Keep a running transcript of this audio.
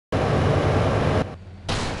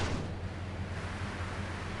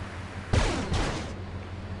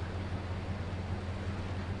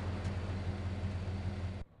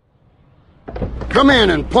Come in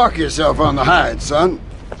and park yourself on the hide, son.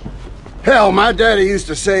 Hell, my daddy used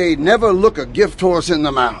to say, never look a gift horse in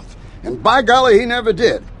the mouth. And by golly, he never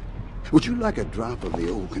did. Would you like a drop of the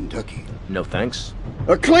old Kentucky? No thanks.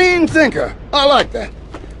 A clean thinker. I like that.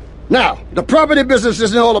 Now, the property business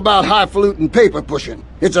isn't all about highfalutin paper pushing.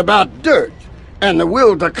 It's about dirt, and the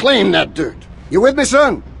will to claim that dirt. You with me,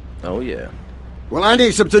 son? Oh, yeah. Well, I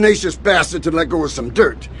need some tenacious bastard to let go of some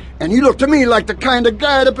dirt. And you look to me like the kind of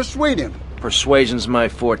guy to persuade him. Persuasion's my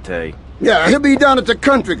forte. Yeah, he'll be down at the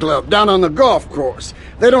country club, down on the golf course.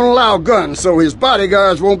 They don't allow guns, so his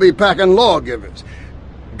bodyguards won't be packing lawgivers.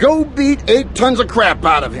 Go beat 8 tons of crap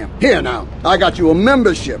out of him. Here now, I got you a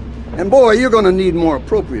membership. And boy, you're gonna need more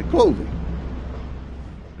appropriate clothing.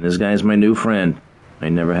 This guy's my new friend. I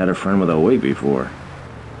never had a friend with a wig before.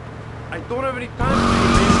 I don't have any time for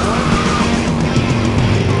you, big boy.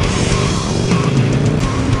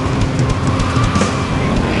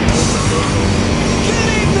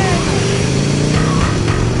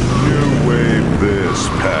 New wave this,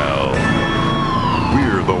 pal.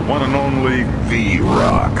 We're the one and only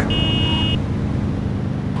V-Rock.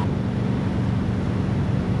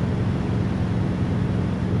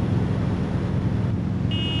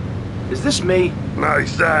 Is this me?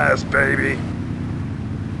 Nice ass, baby.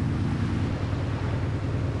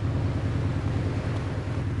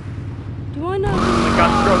 Do I know? The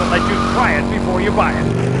gun store that lets you try it before you buy it.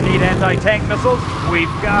 Need anti-tank missiles?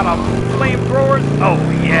 We've got them. Flamethrowers? Oh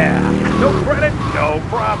yeah. No credit? No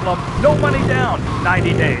problem. No money down.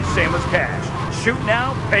 90 days, same as cash. Shoot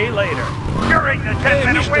now, pay later. During the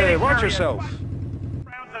 10-minute waiting watch period. yourself.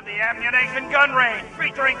 Rounds of the ammunition gun range,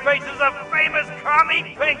 featuring faces of famous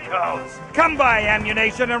commie pinkos. Come buy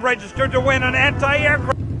ammunition and register to win an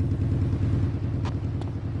anti-aircraft.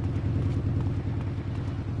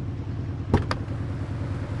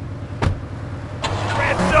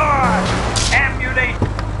 Red Dawn! Ammunition!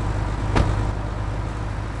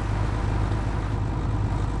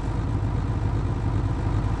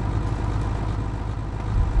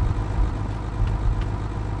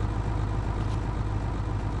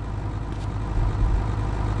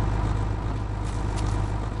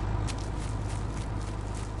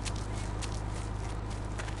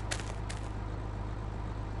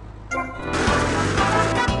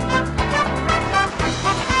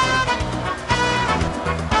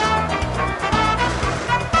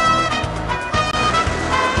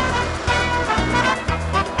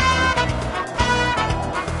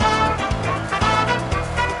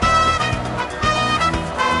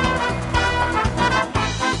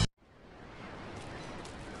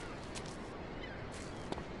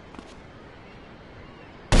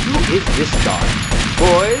 Who is this guy?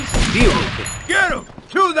 Boys, deal with it. Get him!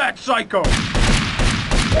 To that psycho!